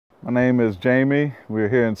My name is Jamie. We're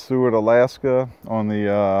here in Seward, Alaska on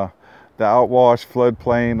the outwash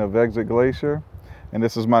floodplain of Exit Glacier. And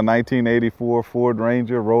this is my 1984 Ford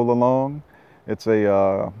Ranger roll-along. It's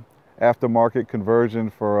a aftermarket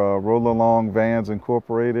conversion for Roll-Along Vans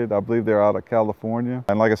Incorporated. I believe they're out of California.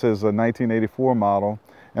 And like I said, it's a 1984 model.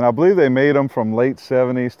 And I believe they made them from late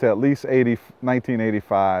 70s to at least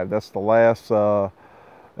 1985. That's the last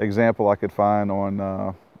example I could find on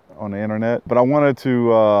the internet. But I wanted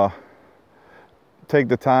to take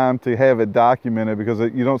the time to have it documented because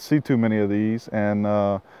you don't see too many of these. And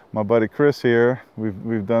my buddy Chris here,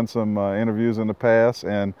 we've done some interviews in the past,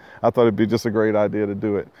 and I thought it'd be just a great idea to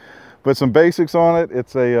do it. But some basics on it: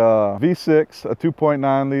 it's a V6, a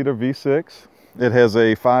 2.9 liter V6. It has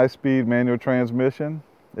a 5-speed manual transmission.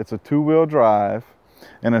 It's a 2-wheel drive,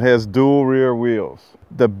 and it has dual rear wheels.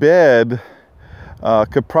 The bed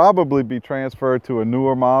could probably be transferred to a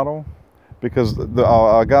newer model, because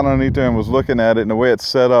I got underneath there and was looking at it, and the way it's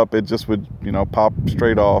set up, it just would, pop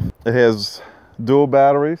straight off. It has dual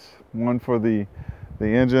batteries, one for the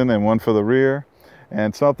engine and one for the rear.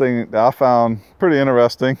 And something that I found pretty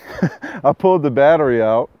interesting, I pulled the battery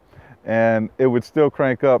out and it would still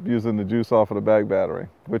crank up using the juice off of the back battery,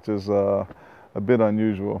 which is a bit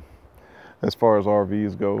unusual as far as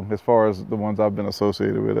RVs go, as far as the ones I've been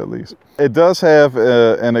associated with at least. It does have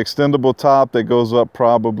an extendable top that goes up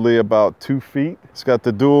probably about 2 feet. It's got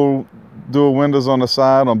the dual windows on the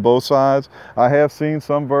side, on both sides. I have seen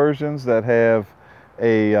some versions that have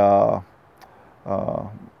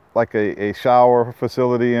like a shower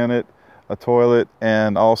facility in it, a toilet,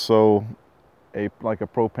 and also like a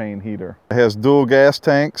propane heater. It has dual gas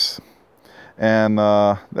tanks. And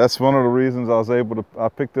that's one of the reasons I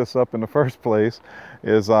picked this up in the first place,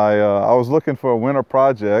 is I was looking for a winter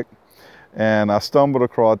project, and I stumbled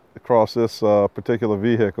across this particular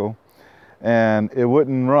vehicle, and it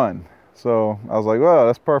wouldn't run. So I was like, well,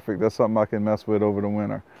 that's perfect. That's something I can mess with over the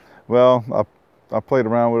winter. Well, I played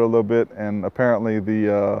around with it a little bit, and apparently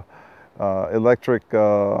the electric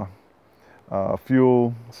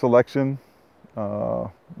fuel selection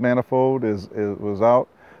manifold was out.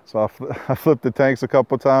 So I flipped the tanks a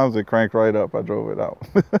couple times, it cranked right up, I drove it out.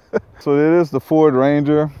 So it is the Ford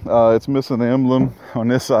Ranger. It's missing the emblem on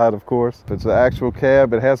this side, of course. It's the actual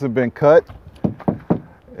cab. It hasn't been cut.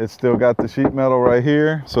 It's still got the sheet metal right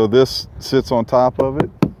here. So this sits on top of it.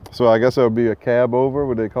 So I guess that would be a cab over,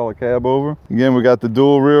 what they call a cab over. Again, we got the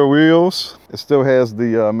dual rear wheels. It still has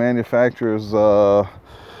the manufacturer's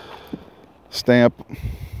stamp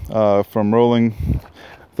from Rolling.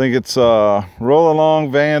 I think it's Roll-Along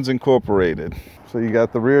Vans Incorporated. So you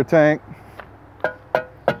got the rear tank.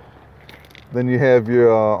 Then you have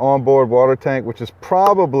your onboard water tank, which is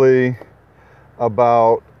probably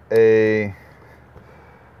about I'd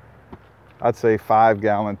say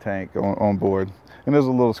 5-gallon tank on board. And there's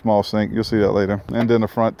a little small sink, you'll see that later. And then the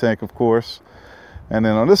front tank, of course. And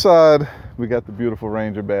then on this side, we got the beautiful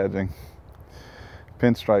Ranger badging.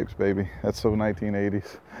 Pinstripes, baby. That's so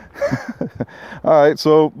 1980s. All right,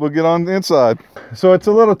 so we'll get on the inside. So it's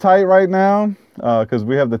a little tight right now because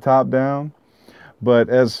we have the top down. But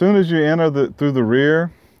as soon as you enter through the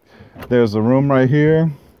rear, there's a room right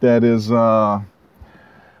here that is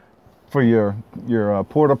for your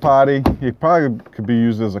porta potty. It probably could be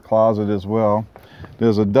used as a closet as well.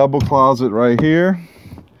 There's a double closet right here,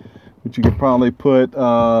 which you could probably put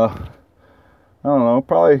I don't know,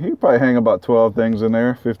 you could probably hang about 12 things in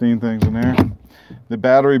there, 15 things in there. The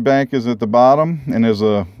battery bank is at the bottom, and there's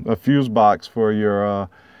a fuse box for your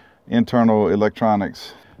internal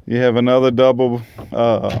electronics. You have another double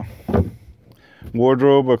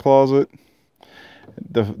wardrobe or closet.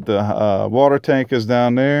 The water tank is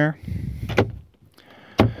down there.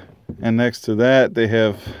 And next to that, they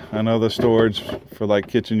have another storage for like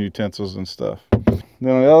kitchen utensils and stuff. Then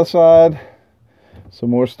on the other side, some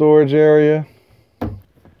more storage area.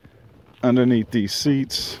 Underneath these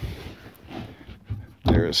seats,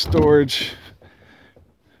 there is storage.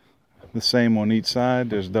 The same on each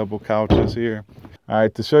side. There's double couches here. All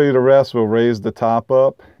right, to show you the rest, we'll raise the top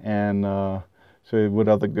up and show you what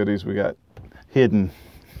other goodies we got hidden.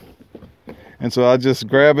 And so I just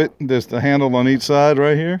grab it. There's the handle on each side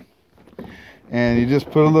right here. And you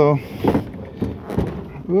just put a little,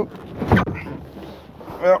 whoop.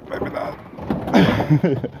 Well, maybe not.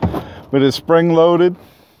 But it's spring loaded.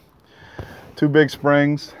 2 big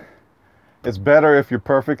springs. It's better if you're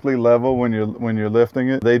perfectly level when you're lifting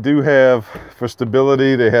it. They do have, for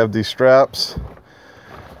stability, they have these straps.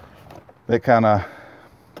 They kind of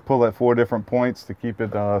pull at 4 different points to keep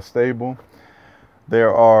it stable.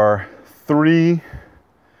 There are 3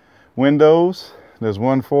 windows. There's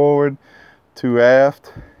 1 forward, 2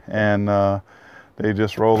 aft, and they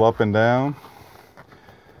just roll up and down,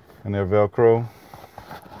 and they're Velcro,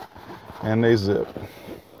 and they zip.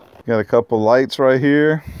 Got a couple lights right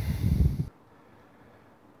here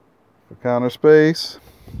for counter space.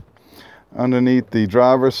 Underneath the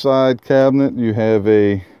driver's side cabinet, you have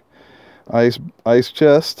a ice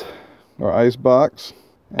chest or ice box,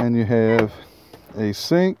 and you have a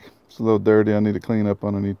sink. It's a little dirty, I need to clean up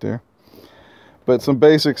underneath there, but some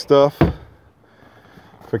basic stuff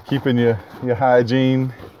for keeping your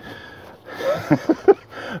hygiene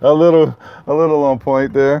a little on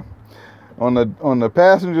point there. On the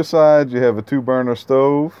passenger side, you have a 2-burner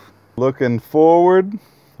stove. Looking forward,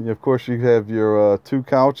 of course, you have your 2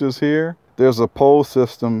 couches here. There's a pole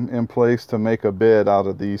system in place to make a bed out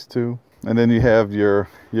of these 2. And then you have your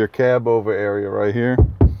cab over area right here.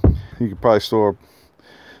 You could probably store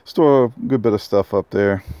a good bit of stuff up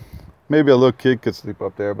there. Maybe a little kid could sleep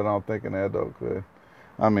up there, but I don't think an adult could.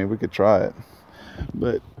 I mean, we could try it,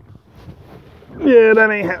 but yeah,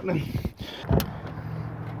 that ain't happening.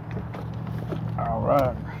 All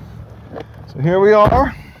right, so here we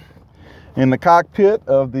are in the cockpit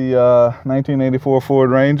of the 1984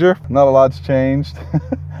 Ford Ranger. Not a lot's changed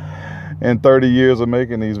in 30 years of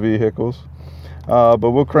making these vehicles,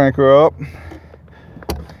 but we'll crank her up.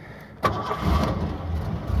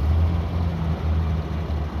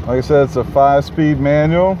 Like I said, it's a 5-speed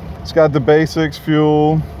manual. It's got the basics: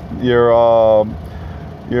 fuel, your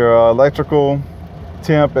electrical,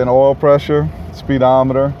 temp and oil pressure,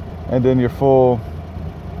 speedometer, and then your full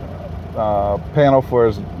panel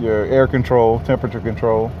for your air control, temperature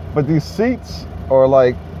control. But these seats are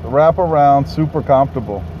like wrap around, super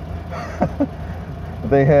comfortable.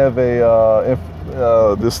 They have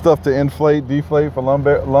this stuff to inflate, deflate for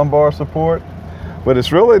lumbar support, but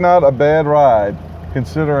it's really not a bad ride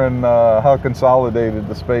considering how consolidated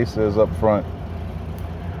the space is up front.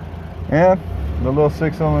 And the little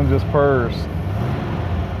 6-cylinder just purrs.